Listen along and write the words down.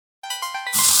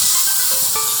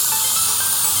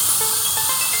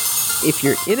If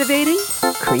you're innovating,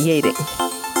 creating,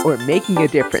 or making a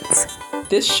difference,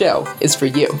 this show is for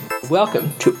you.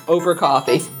 Welcome to Over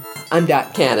Coffee. I'm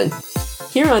Dot Cannon.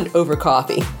 Here on Over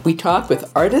Coffee, we talk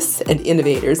with artists and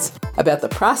innovators about the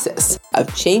process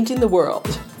of changing the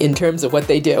world in terms of what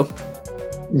they do.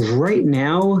 Right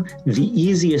now, the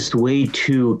easiest way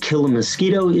to kill a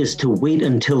mosquito is to wait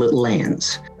until it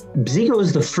lands. Goodb-AI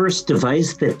is the first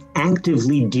device that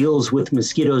actively deals with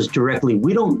mosquitoes directly.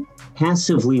 We don't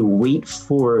passively wait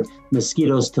for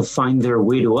mosquitoes to find their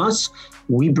way to us.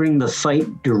 We bring the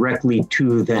fight directly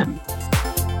to them.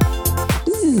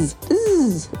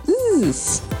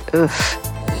 Ugh.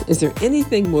 Is there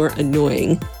anything more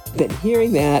annoying than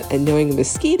hearing that and knowing a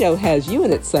mosquito has you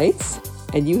in its sights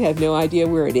and you have no idea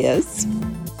where it is?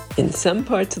 In some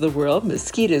parts of the world,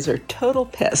 mosquitoes are total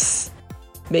pests,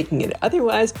 making an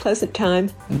otherwise pleasant time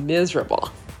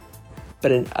miserable.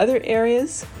 But in other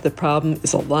areas, the problem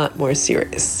is a lot more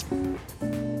serious.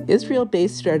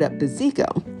 Israel-based startup Goodb-AI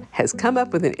has come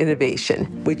up with an innovation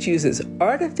which uses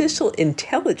artificial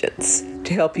intelligence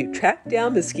to help you track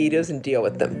down mosquitoes and deal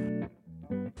with them.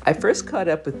 I first caught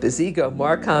up with Goodb-AI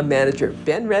Marcom manager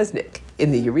Ben Resnick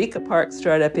in the Eureka Park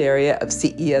startup area of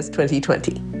CES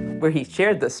 2020, where he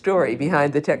shared the story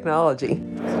behind the technology.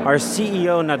 Our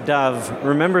CEO, Nadav,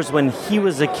 remembers when he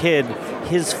was a kid,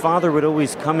 his father would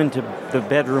always come into the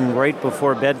bedroom right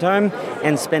before bedtime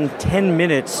and spend 10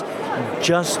 minutes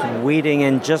just waiting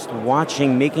and just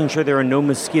watching, making sure there are no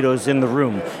mosquitoes in the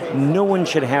room. No one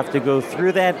should have to go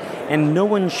through that, and no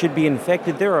one should be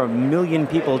infected. There are 1 million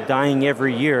people dying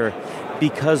every year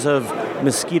because of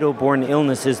mosquito-borne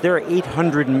illnesses. There are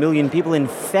 800 million people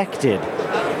infected.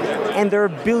 And there are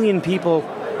 1 billion people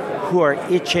who are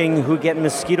itching, who get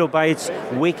mosquito bites,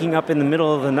 waking up in the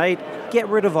middle of the night. Get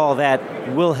rid of all that.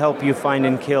 We'll help you find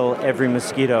and kill every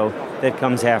mosquito that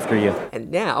comes after you. And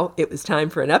now it was time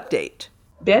for an update.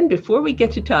 Ben, before we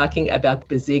get to talking about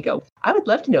Goodb-AI, I would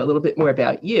love to know a little bit more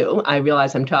about you. I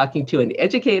realize I'm talking to an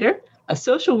educator, a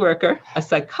social worker, a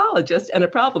psychologist, and a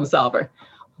problem solver.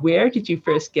 Where did you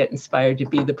first get inspired to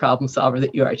be the problem solver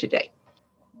that you are today?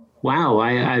 Wow,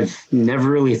 I've never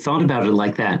really thought about it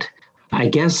like that. I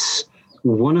guess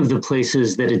one of the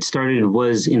places that it started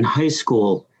was in high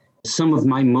school. Some of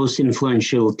my most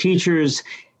influential teachers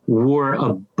wore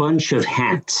a bunch of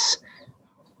hats.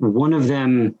 One of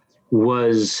them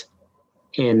was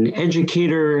an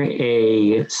educator,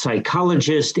 a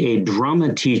psychologist, a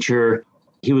drama teacher.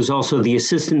 He was also the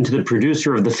assistant to the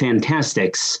producer of The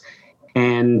Fantastics.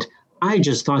 And I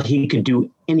just thought he could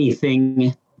do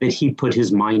anything that he put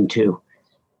his mind to.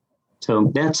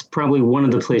 So that's probably one of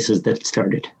the places that it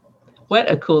started. What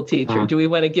a cool teacher. Do we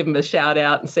want to give him a shout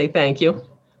out and say thank you?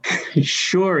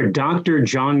 Sure. Dr.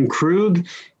 John Krug,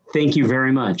 thank you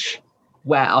very much.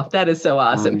 Wow, that is so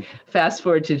awesome. Fast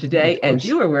forward to today, and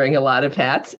you are wearing a lot of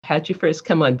hats. How'd you first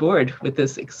come on board with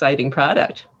this exciting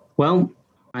product? Well,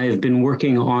 I've been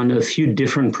working on a few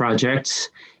different projects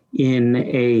in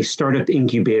a startup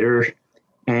incubator,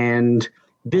 and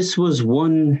this was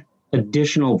one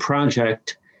additional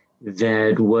project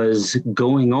that was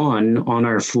going on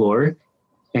our floor.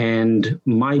 And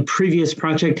my previous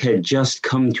project had just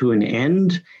come to an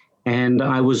end, and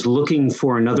I was looking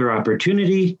for another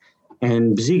opportunity,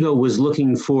 and Goodb-AI was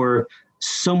looking for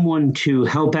someone to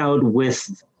help out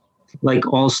with, like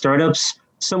all startups,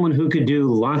 someone who could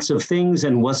do lots of things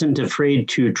and wasn't afraid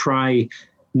to try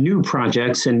new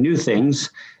projects and new things.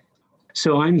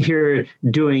 So I'm here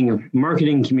doing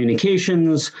marketing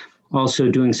communications, also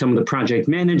doing some of the project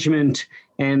management,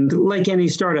 and like any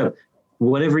startup,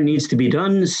 whatever needs to be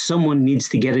done, someone needs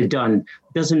to get it done.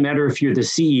 Doesn't matter if you're the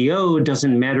CEO,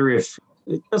 doesn't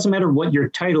matter what your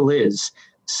title is.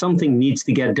 Something needs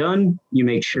to get done, you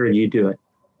make sure you do it.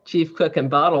 Chief cook and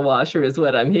bottle washer is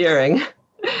what I'm hearing.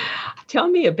 Tell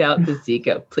me about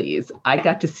Goodb-AI, please. I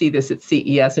got to see this at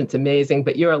CES, and it's amazing,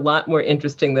 but you're a lot more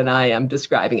interesting than I am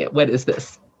describing it. What is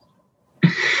this?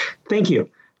 Thank you.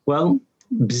 Well,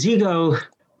 Goodb-AI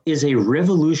is a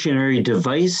revolutionary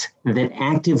device that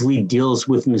actively deals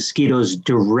with mosquitoes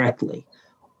directly.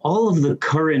 All of the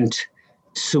current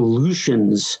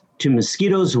solutions to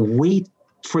mosquitoes wait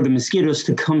for the mosquitoes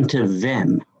to come to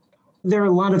them. There are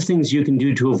a lot of things you can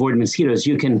do to avoid mosquitoes.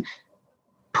 You can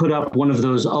put up one of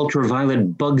those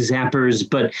ultraviolet bug zappers,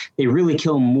 but they really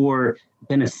kill more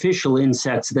beneficial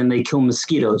insects than they kill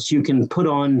mosquitoes. You can put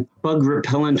on bug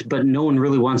repellent, but no one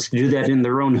really wants to do that in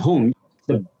their own home.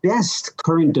 The best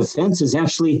current defense is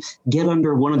actually get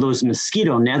under one of those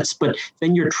mosquito nets, but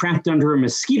then you're trapped under a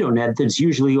mosquito net that's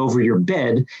usually over your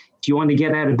bed. If you want to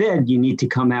get out of bed, you need to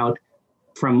come out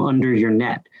from under your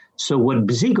net. So what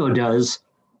Goodb-AI does,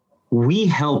 we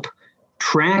help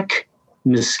track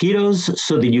mosquitoes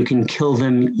so that you can kill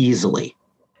them easily.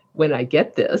 When I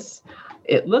get this,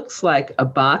 it looks like a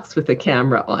box with a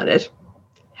camera on it.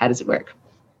 How does it work?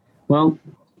 Well,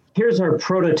 here's our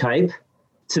prototype.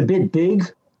 It's a bit big.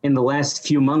 In the last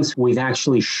few months, we've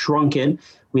actually shrunk it.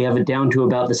 We have it down to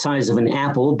about the size of an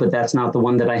apple, but that's not the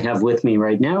one that I have with me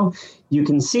right now. You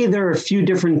can see there are a few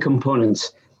different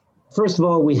components. First of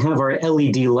all, we have our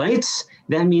LED lights.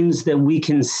 That means that we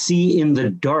can see in the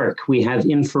dark. We have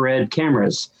infrared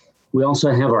cameras. We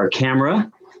also have our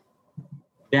camera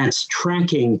that's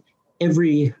tracking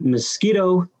every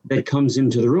mosquito that comes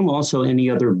into the room, also any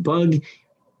other bug,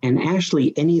 and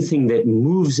actually anything that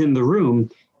moves in the room,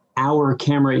 our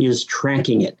camera is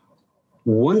tracking it.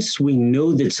 Once we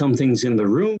know that something's in the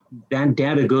room, that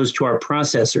data goes to our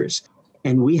processors.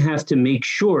 And we have to make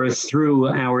sure through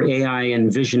our AI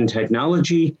and vision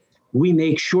technology, we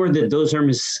make sure that those are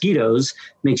mosquitoes,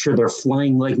 make sure they're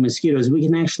flying like mosquitoes. We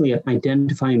can actually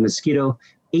identify a mosquito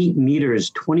 8 meters,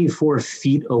 24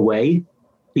 feet away,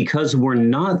 because we're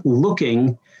not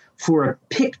looking for a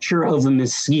picture of a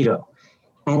mosquito.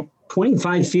 At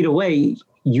 25 feet away,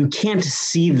 you can't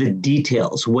see the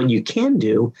details. What you can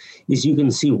do is you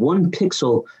can see one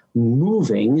pixel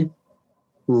moving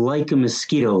like a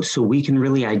mosquito, so we can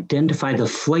really identify the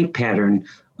flight pattern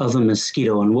of a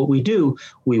mosquito. And what we do,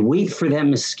 we wait for that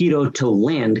mosquito to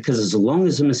land, because as long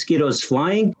as the mosquito is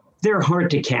flying, they're hard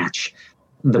to catch.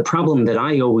 The problem that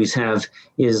I always have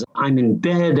is I'm in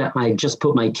bed, I just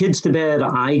put my kids to bed,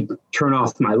 I turn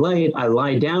off my light, I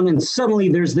lie down, and suddenly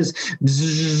there's this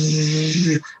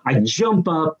bzzz. I jump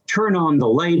up, turn on the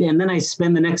light, and then I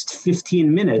spend the next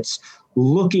 15 minutes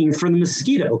looking for the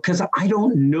mosquito because I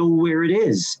don't know where it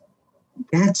is.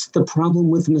 That's the problem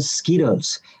with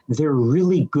mosquitoes. They're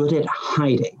really good at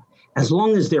hiding. As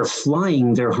long as they're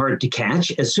flying, they're hard to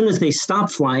catch. As soon as they stop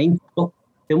flying, well,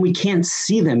 then we can't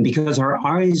see them because our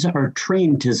eyes are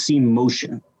trained to see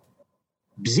motion.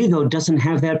 Bzigo doesn't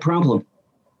have that problem.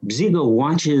 Bzigo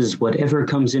watches whatever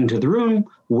comes into the room,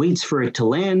 waits for it to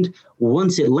land.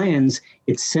 Once it lands,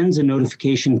 it sends a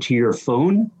notification to your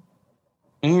phone,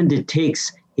 and it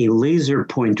takes a laser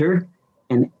pointer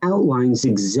and outlines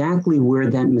exactly where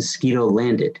that mosquito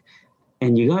landed.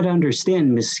 And you got to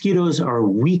understand, mosquitoes are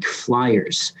weak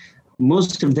flyers.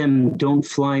 Most of them don't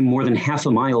fly more than half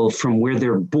a mile from where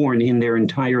they're born in their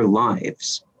entire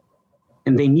lives.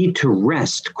 And they need to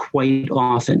rest quite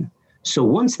often. So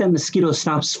once that mosquito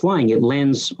stops flying, it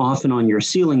lands often on your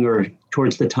ceiling or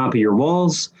towards the top of your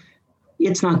walls.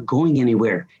 It's not going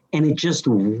anywhere. And it just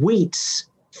waits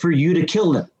for you to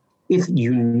kill them. If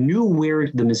you knew where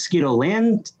the mosquito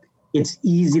lands, it's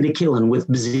easy to kill. And with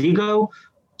Bzigo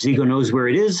knows where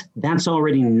it is. That's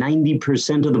already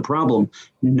 90% of the problem,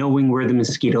 knowing where the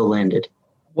mosquito landed.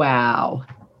 Wow.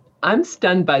 I'm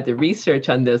stunned by the research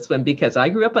on this one because I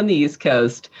grew up on the East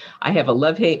Coast. I have a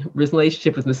love-hate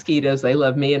relationship with mosquitoes. They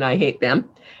love me and I hate them.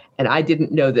 And I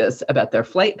didn't know this about their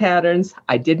flight patterns.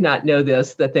 I did not know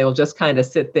this, that they will just kind of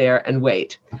sit there and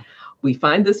wait. We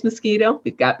find this mosquito.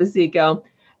 We've got Bzigo.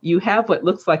 You have what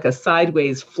looks like a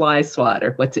sideways fly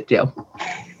swatter. What's it do?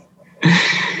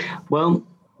 Well,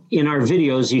 in our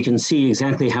videos, you can see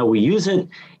exactly how we use it.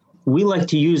 We like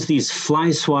to use these fly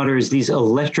swatters, these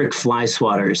electric fly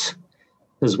swatters.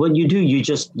 Because what you do,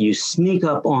 you sneak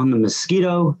up on the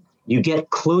mosquito, you get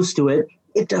close to it,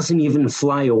 it doesn't even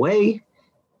fly away.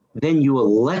 Then you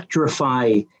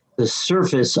electrify the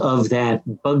surface of that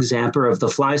bug zapper of the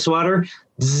fly swatter.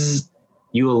 Bzz,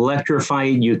 you electrify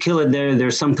it, you kill it there.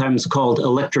 They're sometimes called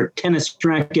electric tennis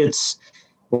rackets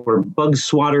or bug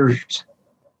swatters.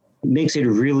 It makes it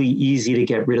really easy to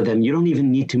get rid of them. You don't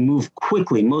even need to move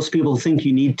quickly. Most people think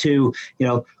you need to,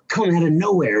 come out of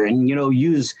nowhere and,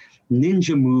 use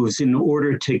ninja moves in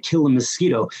order to kill a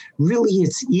mosquito. Really,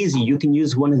 it's easy. You can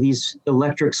use one of these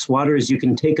electric swatters. You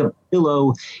can take a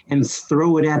pillow and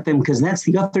throw it at them, because that's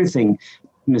the other thing.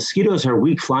 Mosquitoes are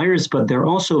weak flyers, but they're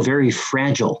also very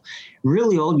fragile.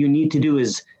 Really, all you need to do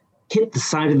is hit the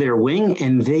side of their wing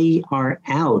and they are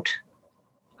out.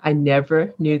 I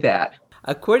never knew that.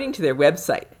 According to their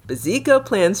website, Bzigo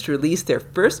plans to release their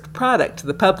first product to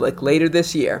the public later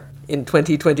this year, in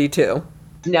 2022.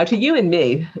 Now, to you and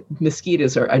me,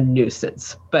 mosquitoes are a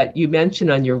nuisance. But you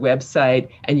mentioned on your website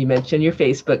and you mentioned your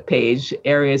Facebook page,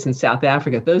 areas in South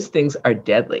Africa, those things are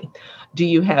deadly. Do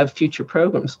you have future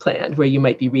programs planned where you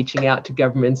might be reaching out to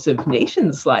governments of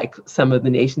nations like some of the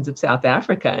nations of South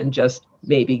Africa and just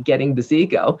maybe getting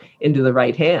Bzigo into the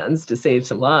right hands to save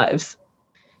some lives?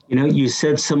 You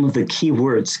said some of the key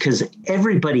words because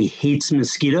everybody hates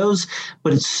mosquitoes,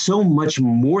 but it's so much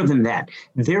more than that.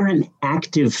 They're an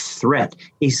active threat,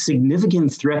 a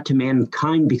significant threat to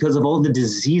mankind because of all the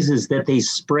diseases that they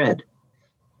spread.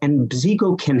 And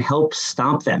Bzigo can help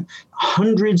stop them.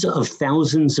 Hundreds of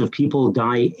thousands of people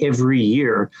die every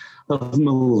year of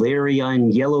malaria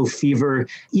and yellow fever.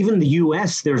 Even in the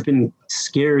US, there have been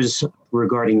scares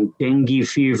regarding dengue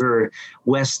fever,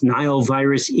 West Nile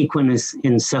virus, equine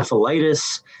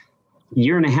encephalitis. A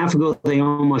year and a half ago, they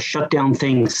almost shut down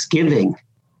Thanksgiving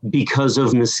because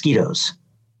of mosquitoes.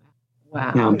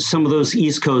 Wow. Some of those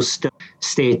East Coast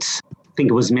states, I think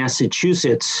it was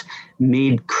Massachusetts,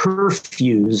 made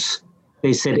curfews.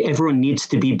 They said everyone needs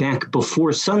to be back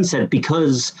before sunset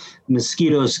because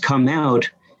mosquitoes come out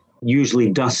usually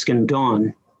dusk and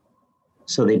dawn.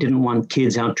 So they didn't want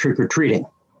kids out trick-or-treating.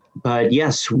 But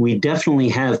yes, we definitely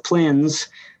have plans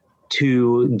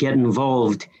to get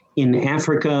involved in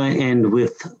Africa and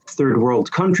with third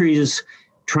world countries,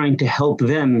 trying to help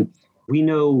them. We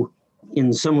know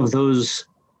in some of those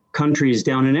countries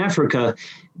down in Africa,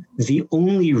 the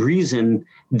only reason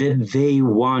that they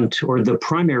want, or the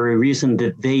primary reason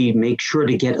that they make sure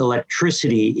to get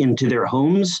electricity into their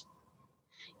homes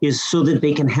is so that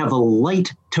they can have a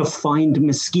light to find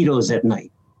mosquitoes at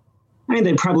night. I mean,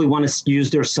 they probably want to use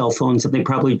their cell phones and they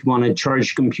probably want to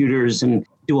charge computers and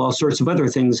do all sorts of other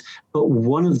things. But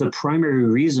one of the primary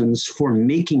reasons for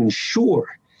making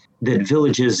sure that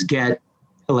villages get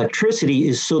electricity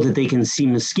is so that they can see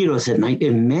mosquitoes at night.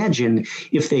 Imagine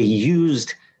if they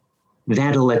used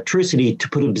that electricity to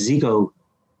put a Bzigo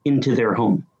into their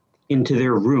home, into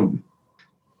their room.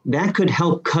 That could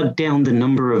help cut down the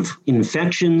number of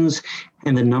infections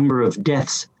and the number of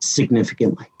deaths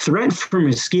significantly. Threat for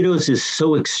mosquitoes is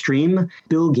so extreme.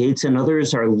 Bill Gates and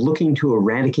others are looking to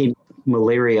eradicate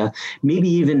malaria, maybe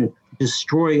even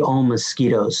destroy all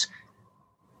mosquitoes.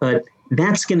 But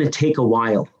that's going to take a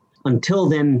while. Until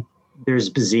then, there's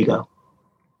Bzigo.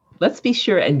 Let's be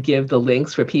sure and give the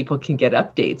links where people can get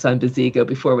updates on Bzigo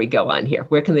before we go on here.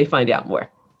 Where can they find out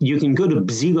more? You can go to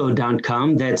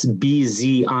bzigo.com. That's BZIGO.com.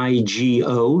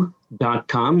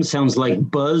 Sounds like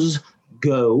Buzz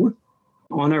Go.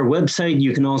 On our website,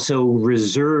 you can also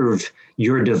reserve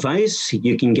your device.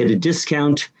 You can get a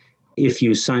discount. If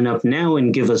you sign up now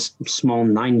and give us a small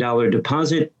 $9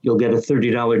 deposit, you'll get a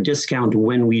 $30 discount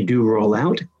when we do roll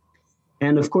out.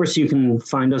 And of course, you can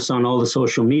find us on all the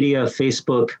social media,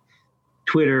 Facebook,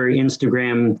 Twitter,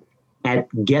 Instagram, at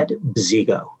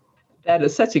GetBzigo. That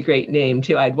is such a great name,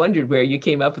 too. I'd wondered where you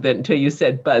came up with it until you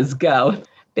said Buzz Go.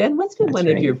 Ben, what's been one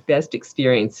of your best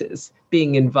experiences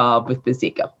being involved with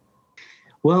Bzigo?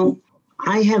 Well,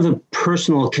 I have a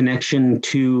personal connection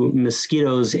to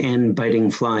mosquitoes and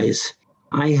biting flies.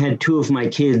 I had two of my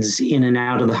kids in and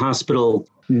out of the hospital,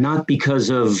 not because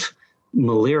of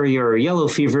malaria or yellow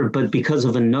fever, but because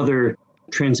of another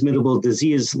transmittable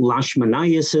disease,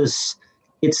 leishmaniasis.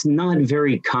 It's not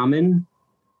very common,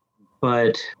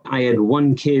 but I had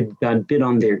one kid got bit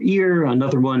on their ear,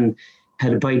 another one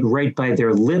had a bite right by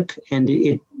their lip, and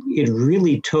it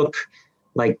really took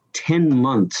like 10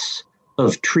 months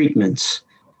of treatments.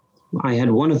 I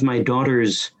had one of my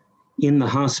daughters in the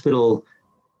hospital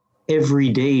every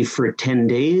day for 10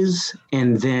 days,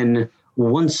 and then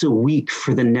once a week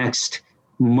for the next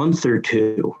month or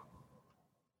two.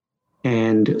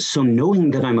 And so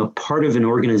knowing that I'm a part of an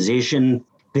organization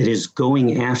that is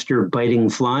going after biting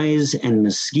flies and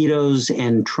mosquitoes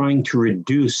and trying to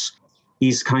reduce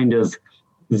these kind of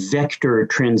vector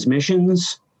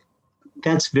transmissions,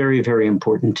 that's very, very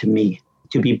important to me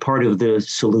to be part of the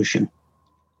solution.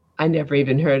 I never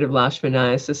even heard of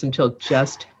leishmaniasis until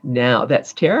just now.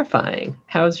 That's terrifying.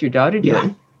 How's your daughter doing?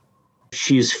 Yeah.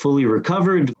 She's fully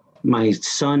recovered. My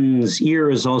son's ear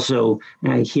is also,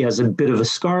 he has a bit of a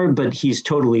scar, but he's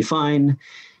totally fine.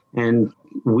 And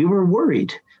we were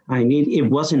worried. I mean,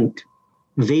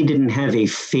 they didn't have a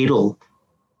fatal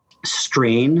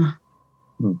strain,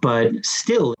 but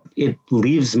still it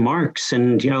leaves marks.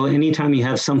 And, anytime you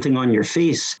have something on your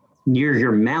face near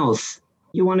your mouth,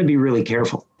 you want to be really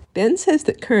careful. Ben says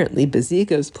that currently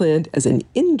Bzigo is planned as an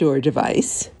indoor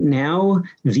device. Now,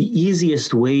 the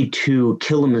easiest way to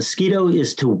kill a mosquito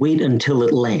is to wait until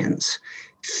it lands.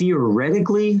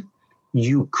 Theoretically,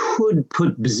 you could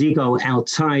put Bzigo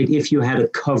outside if you had a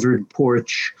covered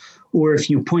porch or if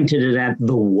you pointed it at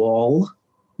the wall,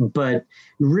 but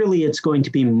really it's going to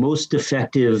be most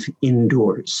effective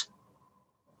indoors.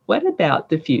 What about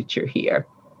the future here?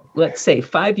 Let's say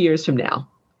 5 years from now,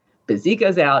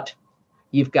 Bzigo's out.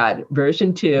 You've got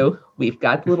version 2. We've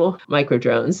got little micro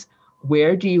drones.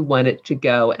 Where do you want it to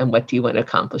go and what do you want to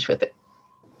accomplish with it?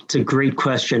 It's a great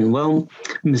question. Well,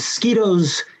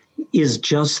 mosquitoes is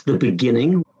just the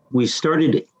beginning. We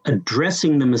started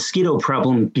addressing the mosquito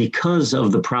problem because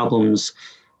of the problems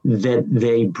that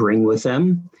they bring with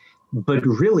them. But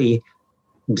really,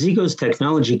 Bzigo's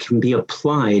technology can be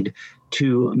applied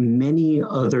to many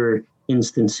other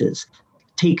instances.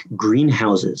 Take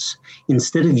greenhouses.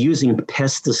 Instead of using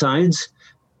pesticides,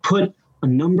 put a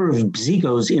number of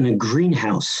Bzigos in a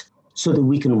greenhouse so that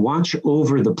we can watch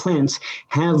over the plants,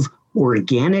 have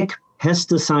organic,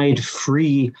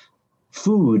 pesticide-free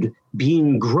food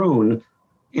being grown,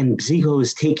 and Bzigo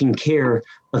is taking care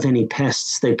of any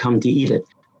pests that come to eat it.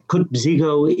 Put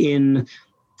Bzigo in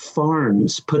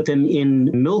farms, put them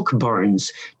in milk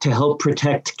barns to help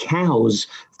protect cows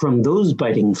from those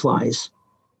biting flies.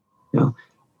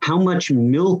 How much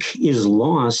milk is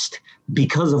lost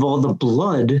because of all the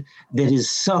blood that is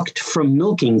sucked from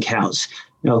milking cows?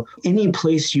 Any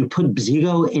place you put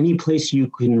Bzigo, any place you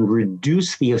can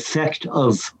reduce the effect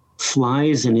of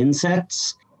flies and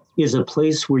insects is a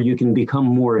place where you can become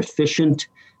more efficient,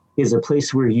 is a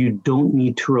place where you don't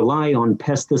need to rely on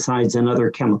pesticides and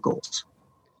other chemicals.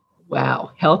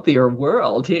 Wow, healthier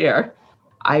world here.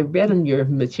 I read in your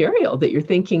material that you're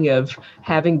thinking of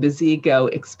having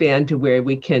Bzigo expand to where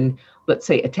we can, let's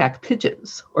say, attack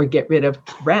pigeons or get rid of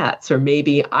rats, or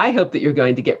maybe I hope that you're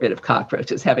going to get rid of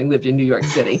cockroaches, having lived in New York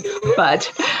City.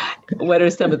 But what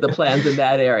are some of the plans in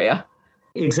that area?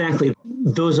 Exactly.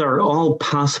 Those are all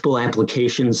possible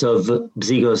applications of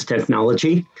Bzigo's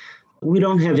technology. We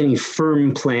don't have any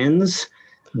firm plans,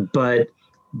 but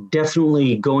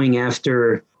definitely going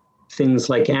after things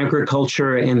like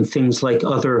agriculture and things like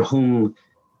other home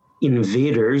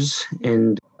invaders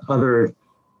and other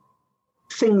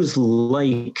things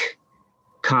like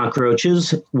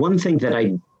cockroaches. One thing that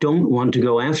I don't want to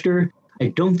go after,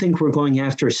 I don't think we're going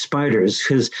after spiders,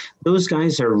 because those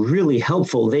guys are really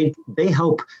helpful. They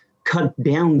help cut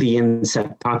down the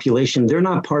insect population. They're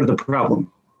not part of the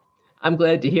problem. I'm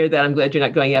glad to hear that. I'm glad you're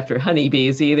not going after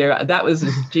honeybees either. That was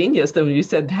genius, though, when you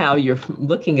said how you're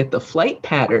looking at the flight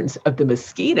patterns of the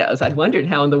mosquitoes. I wondered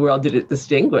how in the world did it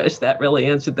distinguish. That really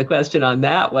answered the question on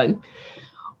that one.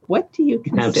 What do you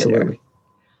consider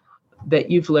that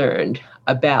you've learned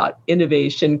about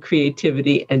innovation,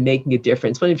 creativity, and making a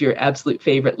difference? One of your absolute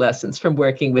favorite lessons from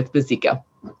working with Bzigo?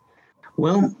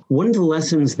 Well, one of the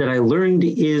lessons that I learned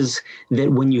is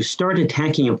that when you start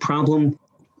attacking a problem,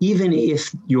 even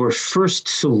if your first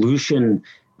solution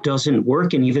doesn't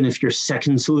work, and even if your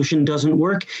second solution doesn't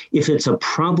work, if it's a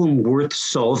problem worth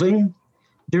solving,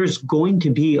 there's going to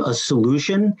be a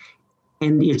solution,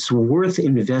 and it's worth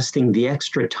investing the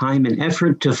extra time and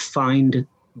effort to find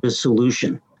the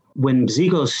solution. When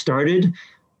Bzigo started,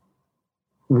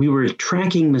 we were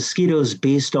tracking mosquitoes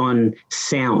based on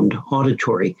sound,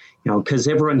 auditory, because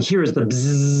everyone hears the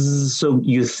bzzz, so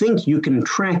you think you can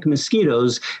track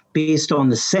mosquitoes based on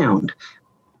the sound.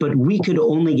 But we could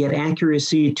only get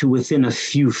accuracy to within a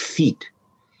few feet.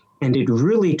 And it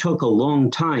really took a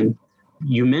long time.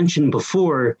 You mentioned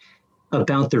before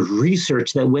about the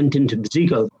research that went into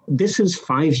Bzigo. This is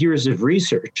 5 years of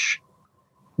research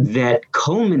that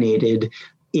culminated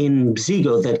in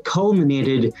Bzigo, that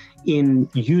culminated in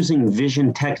using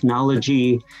vision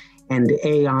technology and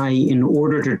AI in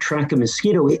order to track a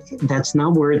mosquito. That's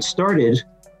not where it started,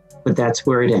 but that's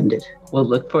where it ended. We'll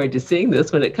look forward to seeing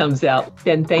this when it comes out.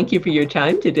 Ben, thank you for your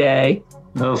time today.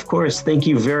 Of course. Thank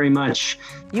you very much.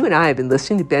 You and I have been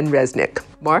listening to Ben Resnick,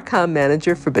 Marcom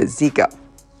Manager for Bzigo.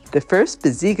 The first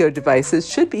Bzigo devices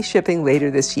should be shipping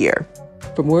later this year.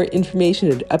 For more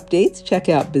information and updates, check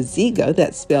out Bzigo,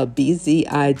 that's spelled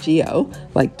B-Z-I-G-O,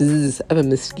 like bzz of a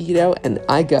mosquito and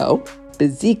I go,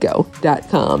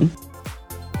 bzigo.com.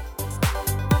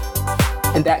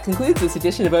 And that concludes this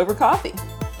edition of Over Coffee.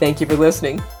 Thank you for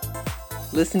listening.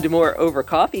 Listen to more Over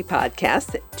Coffee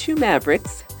podcasts at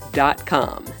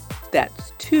twomavericks.com.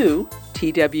 That's 2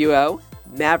 T-W-O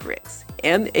Mavericks,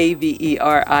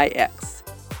 M-A-V-E-R-I-X.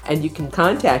 And you can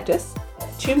contact us at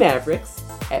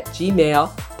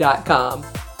twomavericks@gmail.com.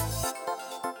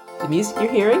 The music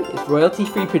you're hearing is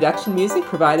royalty-free production music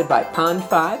provided by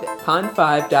Pond5 at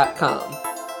pond5.com.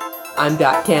 I'm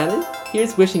Dot Cannon.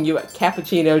 Here's wishing you a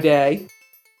cappuccino day.